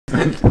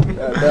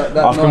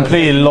I've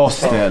completely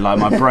lost it, like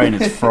my brain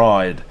is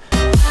fried.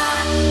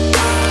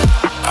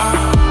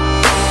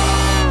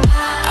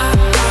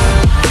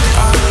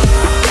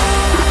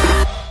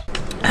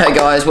 Hey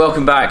guys,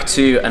 welcome back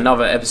to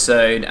another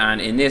episode,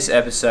 and in this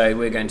episode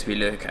we're going to be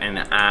looking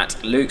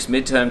at Luke's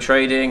midterm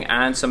trading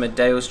and some of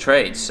Dale's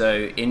trades,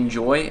 so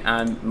enjoy.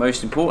 And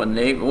most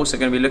importantly, we're also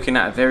going to be looking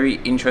at a very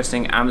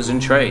interesting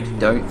Amazon trade.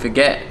 Don't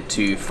forget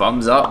to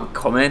thumbs up,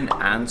 comment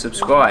and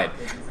subscribe,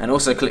 and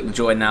also click the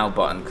join now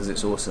button because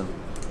it's awesome.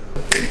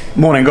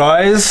 Morning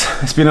guys,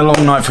 it's been a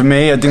long night for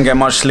me. I didn't get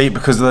much sleep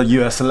because of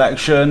the US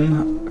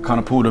election. I kind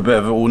of pulled a bit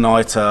of an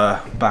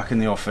all-nighter back in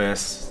the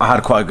office. I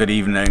had quite a good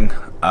evening.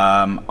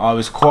 I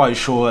was quite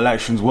sure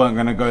elections weren't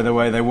going to go the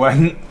way they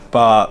went,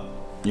 but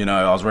you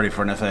know, I was ready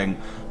for anything.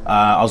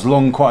 I was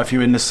long quite a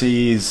few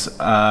indices.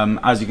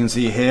 As you can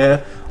see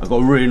here, I got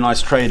a really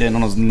nice trade in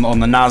on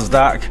the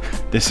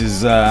NASDAQ. This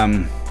is,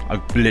 I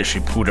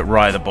literally pulled it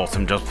right at the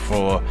bottom just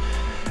before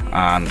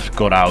and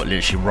got out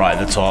literally right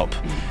at the top.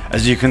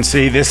 As you can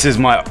see, this is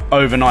my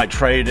overnight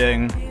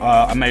trading.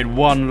 I made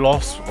one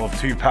loss of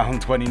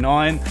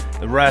 £2.29.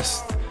 The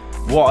rest,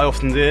 what I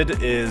often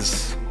did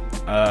is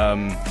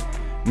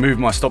move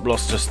my stop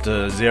loss just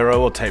to 0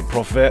 or take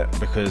profit,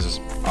 because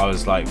I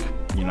was like,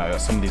 you know,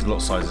 some of these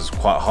lot sizes are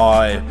quite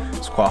high.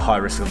 It's quite a high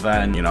risk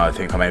event. You know, I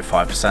think I made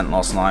 5%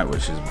 last night,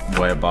 which is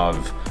way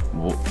above,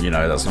 you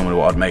know, that's normally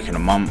what I'd make in a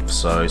month.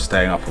 So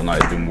staying up all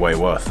night has been way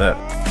worth it.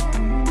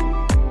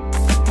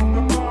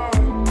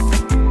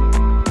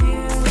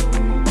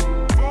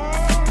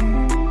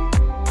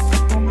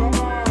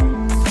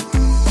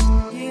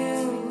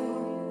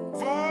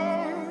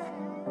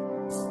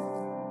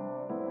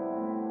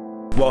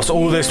 Whilst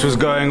all this was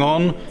going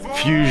on,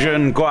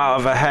 Fusion got out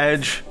of a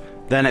hedge,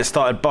 then it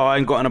started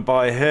buying, got in a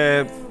buy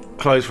here,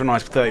 closed for a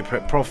nice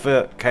 30%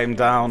 profit, came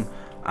down,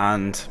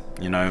 and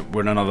you know,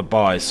 we're in another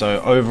buy. So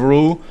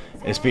overall,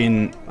 it's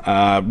been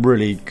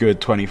really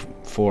good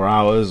 24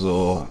 hours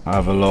or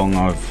however long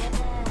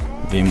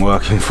I've been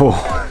working for.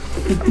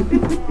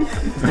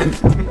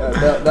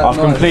 I've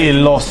completely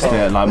lost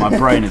it, like my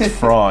brain is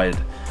fried.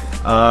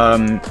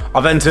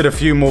 I've entered a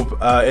few more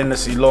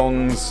indices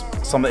longs.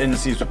 Some of the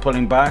indices were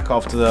pulling back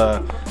after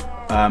the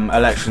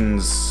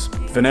elections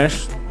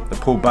finished. They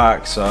pulled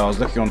back, so I was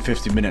looking on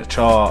 50-minute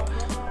chart.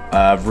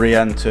 I've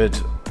re-entered,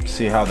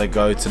 see how they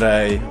go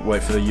today,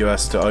 wait for the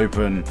US to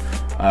open.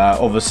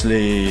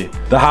 Obviously,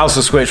 the House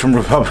has switched from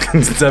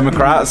Republicans to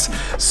Democrats,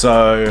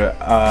 so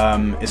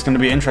it's going to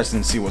be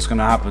interesting to see what's going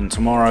to happen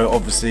tomorrow.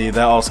 Obviously,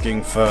 they're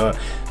asking for,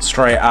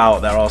 straight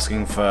out, they're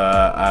asking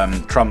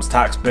for Trump's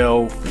tax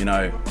bill. You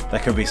know, there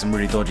could be some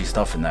really dodgy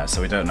stuff in there,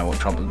 so we don't know what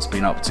Trump has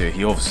been up to.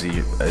 He obviously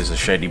is a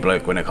shady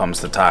bloke when it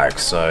comes to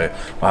tax, so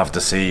we'll have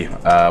to see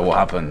what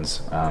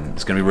happens.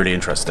 It's going to be really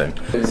interesting.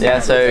 Yeah,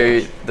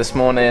 so this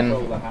morning,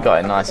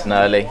 got it nice and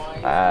early.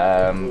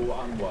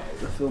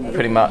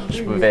 Pretty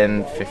much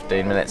within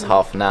 15 minutes,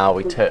 half an hour,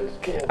 we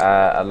took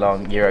a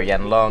long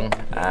Euro-Yen long.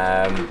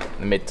 The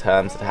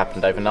midterms had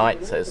happened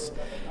overnight, so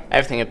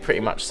everything had pretty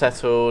much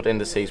settled.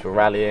 Indices were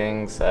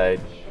rallying, so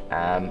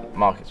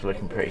markets were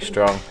looking pretty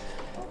strong.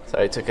 So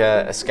I took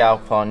a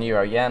scalp on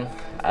Euro-Yen,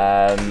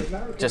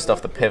 just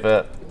off the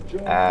pivot,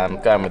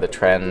 going with the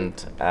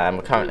trend.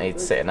 We're currently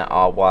sitting at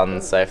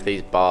R1, so if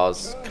these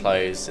bars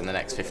close in the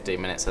next 15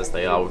 minutes as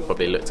they are, we'll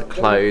probably look to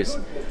close.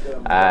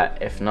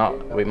 If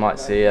not, we might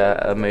see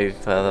a move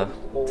further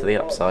to the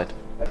upside.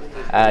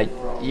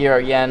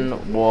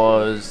 Euro-Yen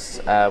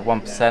was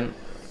 1%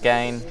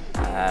 gain.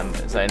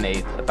 It's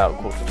only about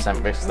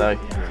 0.25% risk though.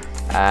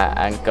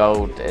 And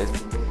gold is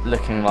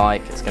looking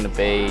like it's going to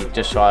be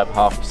just shy of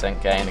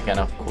 0.5% gain, again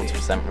off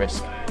 0.25%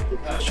 risk.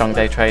 Strong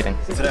day trading.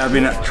 Today I've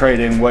been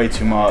trading way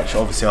too much.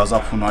 Obviously I was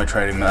up all night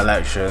trading the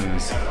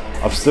elections.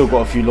 I've still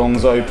got a few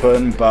longs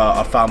open, but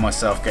I found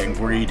myself getting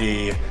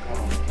greedy.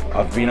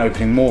 I've been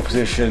opening more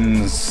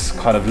positions,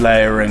 kind of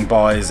layering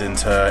buys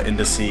into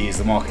indices.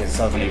 The market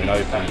hasn't even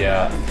opened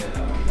yet.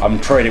 I'm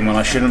trading when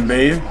I shouldn't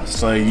be,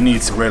 so you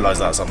need to realise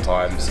that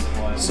sometimes.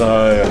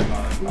 So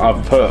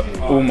I've put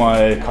all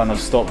my kind of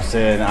stops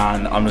in,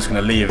 and I'm just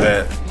going to leave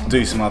it,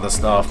 do some other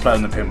stuff, play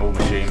on the pinball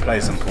machine, play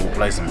some pool,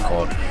 play some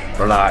COD,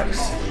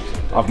 relax.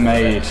 I've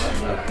made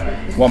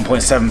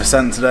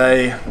 1.7%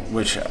 today,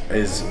 which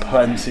is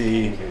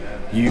plenty.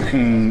 You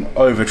can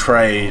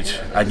overtrade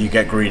and you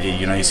get greedy,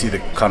 you know, you see the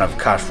kind of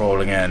cash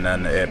rolling in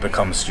and it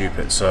becomes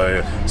stupid.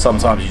 So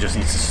sometimes you just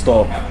need to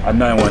stop, and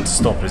knowing when to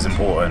stop is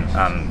important,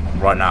 and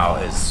right now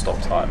is stop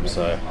time.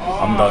 So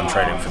I'm done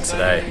trading for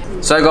today.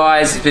 So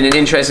guys, it's been an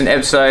interesting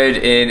episode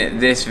in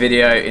this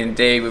video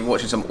indeed. We're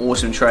watching some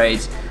awesome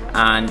trades,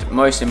 and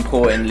most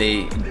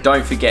importantly,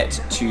 don't forget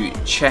to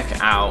check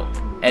out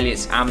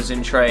Elliot's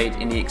Amazon trade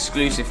in the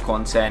exclusive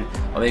content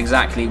of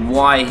exactly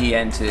why he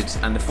entered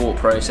and the thought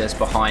process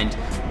behind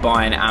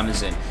buying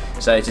Amazon.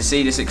 So to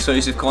see this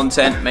exclusive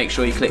content, make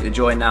sure you click the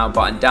join now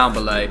button down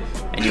below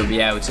and you'll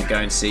be able to go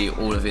and see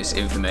all of this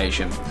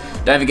information.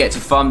 Don't forget to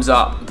thumbs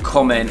up,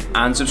 comment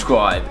and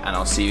subscribe, and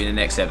I'll see you in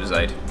the next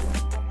episode.